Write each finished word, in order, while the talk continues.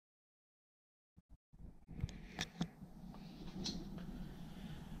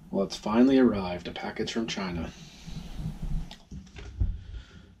Well, it's finally arrived, a package from China.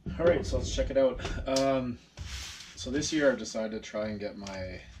 Alright, so let's check it out. So this year I've decided to try and get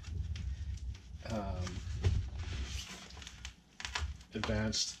my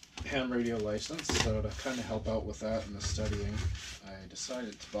advanced ham radio license. So to kind of help out with that and the studying, I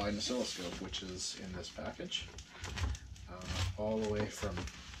decided to buy an oscilloscope, which is in this package. All the way from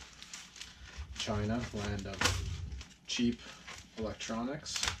China, land of cheap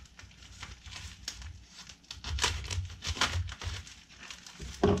electronics.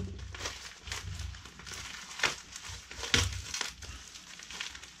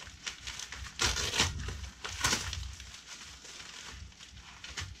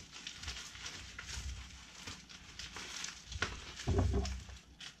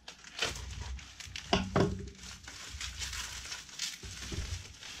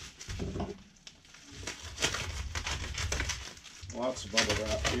 Lots of bubble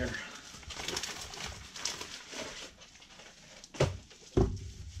wrap here.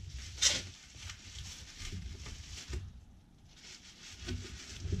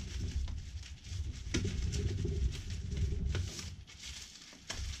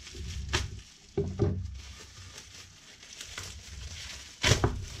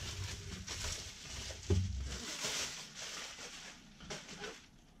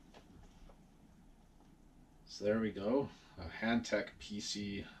 So there we go, a Hantek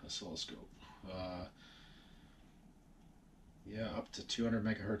PC oscilloscope. Yeah, up to 200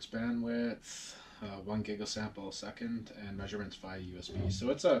 megahertz bandwidth, 1 gigasample a second, and measurements via USB.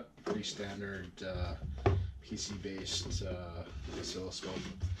 So it's a pretty standard PC-based oscilloscope.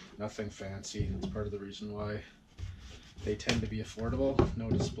 Nothing fancy. It's part of the reason why they tend to be affordable.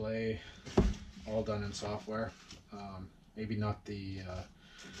 No display, all done in software. Maybe not the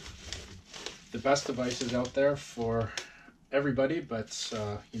best devices out there for everybody, but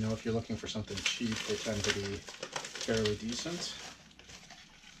you know, if you're looking for something cheap, they tend to be fairly decent.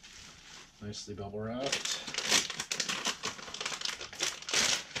 Nicely bubble wrapped.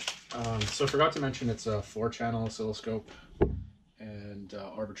 So I forgot to mention it's a 4-channel oscilloscope and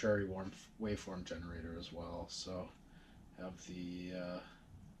arbitrary waveform generator as well. So have the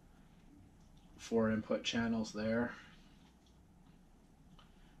 4 input channels there,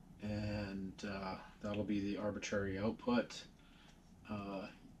 and that'll be the arbitrary output.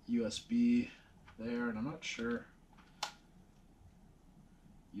 USB there, and I'm not sure,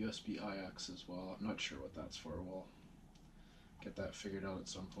 USB IX as well. I'm not sure what that's for. We'll get that figured out at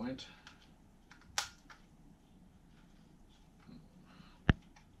some point.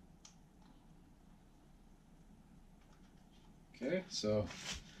 Okay, so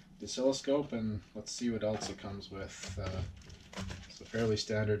the oscilloscope, and let's see what else it comes with. It's a fairly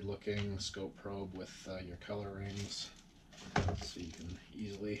standard looking scope probe with your color rings, so you can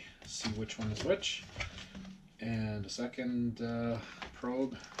easily see which one is which. And a second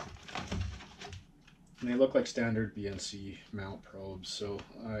probe. And they look like standard BNC mount probes, so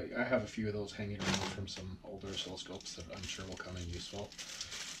I have a few of those hanging around from some older oscilloscopes that I'm sure will come in useful.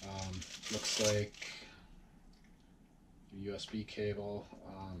 Looks like a USB cable.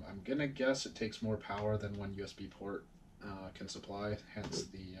 I'm gonna guess it takes more power than one USB port can supply, hence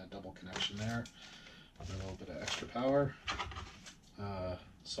the double connection there. A little bit of extra power.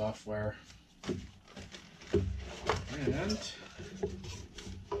 Software. And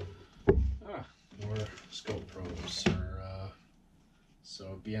more scope probes, or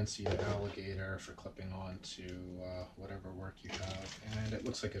so BNC to alligator for clipping on to whatever work you have, and it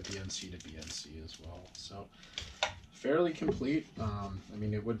looks like a BNC to BNC as well. So fairly complete. I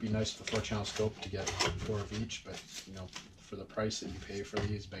mean, it would be nice with a 4-channel scope to get 4 of each, but you know, for the price that you pay for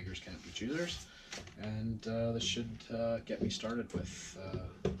these, beggars can't be choosers. And this should get me started with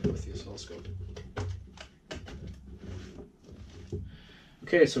the oscilloscope.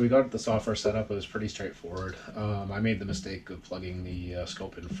 Okay, so we got the software set up. It was pretty straightforward. I made the mistake of plugging the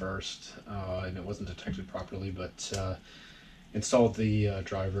scope in first, and it wasn't detected properly, but installed the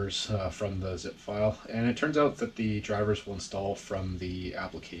drivers from the zip file, and it turns out that the drivers will install from the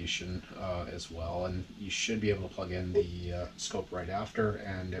application as well, and you should be able to plug in the scope right after,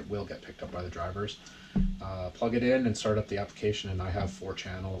 and it will get picked up by the drivers. Plug it in and start up the application, and I have 4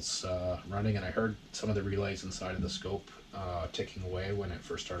 channels running, and I heard some of the relays inside of the scope ticking away when it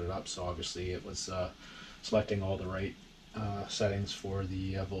first started up, so obviously it was selecting all the right settings for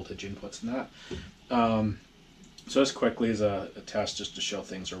the voltage inputs and that. So just quickly as a test, just to show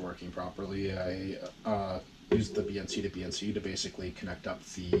things are working properly, I used the BNC to BNC to basically connect up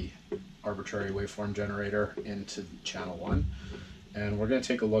the arbitrary waveform generator into channel 1. And we're going to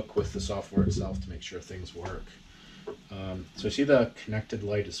take a look with the software itself to make sure things work. So see the connected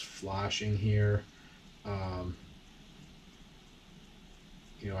light is flashing here. Um,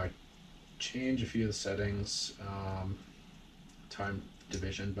 I change a few of the settings, time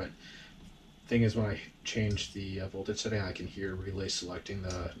division, but thing is when I change the voltage setting, I can hear relay selecting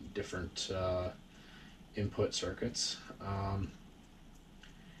the different input circuits.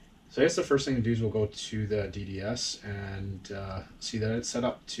 So I guess the first thing to do is we'll go to the DDS and see that it's set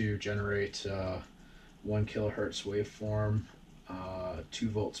up to generate 1 kilohertz waveform, 2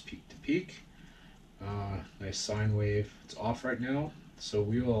 volts peak to peak. Nice sine wave. It's off right now, so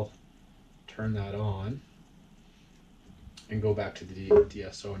we will turn that on and go back to the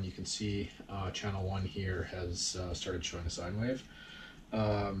DSO, and you can see channel 1 here has started showing a sine wave.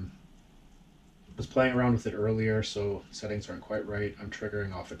 I was playing around with it earlier, so settings aren't quite right. I'm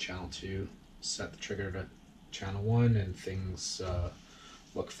triggering off of channel 2, set the trigger to channel 1, and things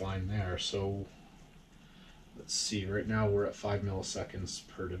look fine there. So let's see, right now we're at 5 milliseconds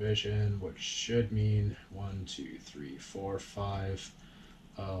per division, which should mean 1, 2, 3, 4, 5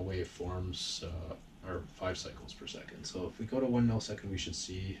 waveforms, or 5 cycles per second. So if we go to 1 millisecond, we should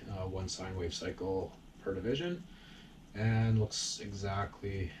see 1 sine wave cycle per division, and looks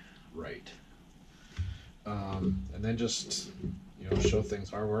exactly right. And then just show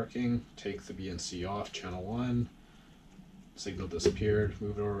things are working. Take the BNC off channel 1, signal disappeared,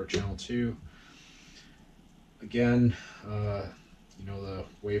 move it over to channel 2. Again, the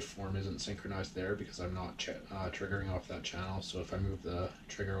waveform isn't synchronized there because I'm not triggering off that channel. So if I move the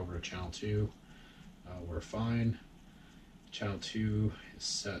trigger over to channel 2, we're fine. Channel 2 is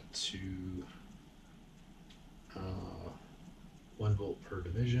set to 1 volt per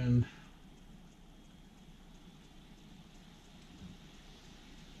division.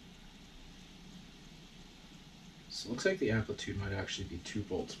 So it looks like the amplitude might actually be 2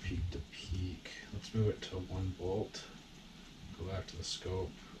 volts peak to peak. Let's move it to 1 volt. Go back to the scope,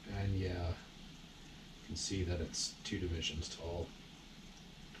 and yeah, you can see that it's 2 divisions tall.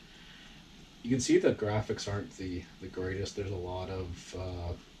 You can see the graphics aren't the greatest. There's a lot of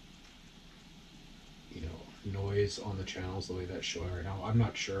noise on the channels the way that's showing right now. I'm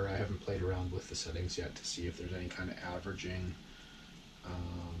not sure. I haven't played around with the settings yet to see if there's any kind of averaging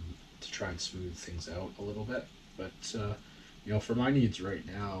to try and smooth things out a little bit. But for my needs right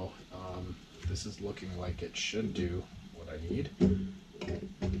now, this is looking like it should do what I need.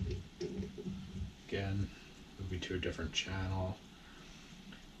 Again, moving to a different channel.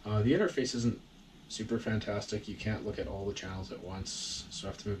 The interface isn't super fantastic. You can't look at all the channels at once, so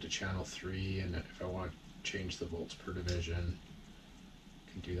I have to move to channel 3, and if I want to change the volts per division,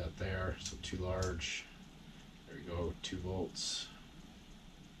 I can do that there. So too large. There we go, 2 volts.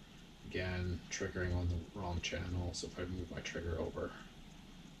 Again, triggering on the wrong channel, so if I move my trigger over,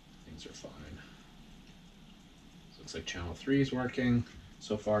 things are fine. So it looks like channel 3 is working.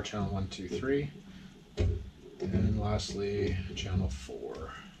 So far, channel 1, 2, 3. And lastly, channel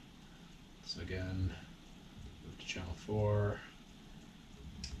 4. So again, move to channel 4,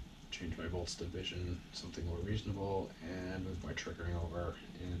 change my volts division, something more reasonable, and move my triggering over,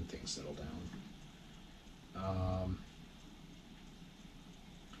 and things settle down.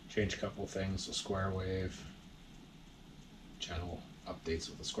 Change a couple things, so square wave, channel updates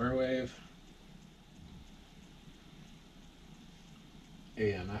with the square wave,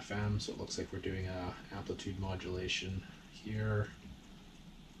 AM, FM, so it looks like we're doing a amplitude modulation here.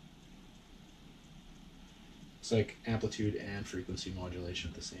 It's like amplitude and frequency modulation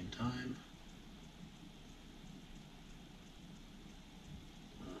at the same time.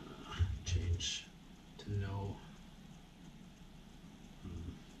 Change to no.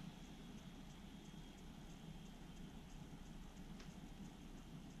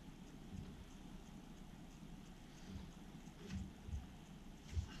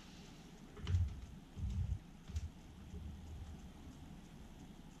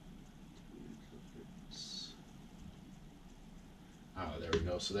 There we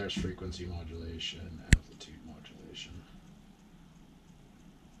go. So there's frequency modulation, amplitude modulation.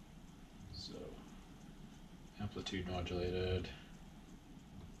 So amplitude modulated,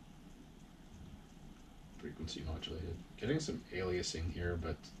 frequency modulated. Getting some aliasing here,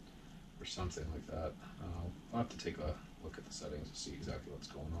 but or something like that. I'll have to take a look at the settings to see exactly what's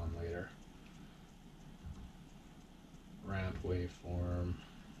going on later. Ramp waveform.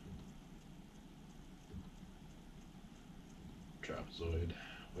 Trapezoid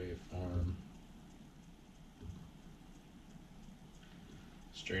waveform,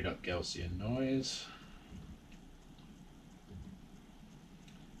 straight up Gaussian noise,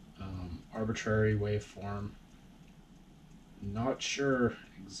 arbitrary waveform. Not sure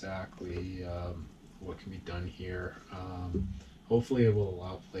exactly what can be done here. Hopefully it will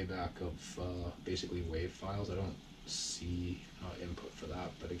allow playback of basically wave files. I don't see input for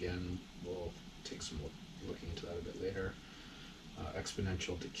that, but again, we'll take some looking into that a bit later.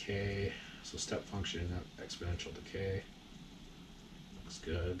 Exponential decay, so step function exponential decay looks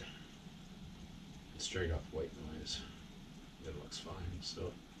good. And straight up white noise, it looks fine.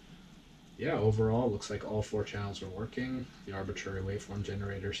 So yeah, overall looks like all 4 channels are working. The arbitrary waveform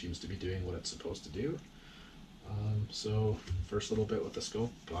generator seems to be doing what it's supposed to do. So first little bit with the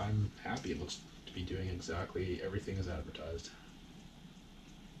scope, I'm happy. It looks to be doing exactly everything as advertised.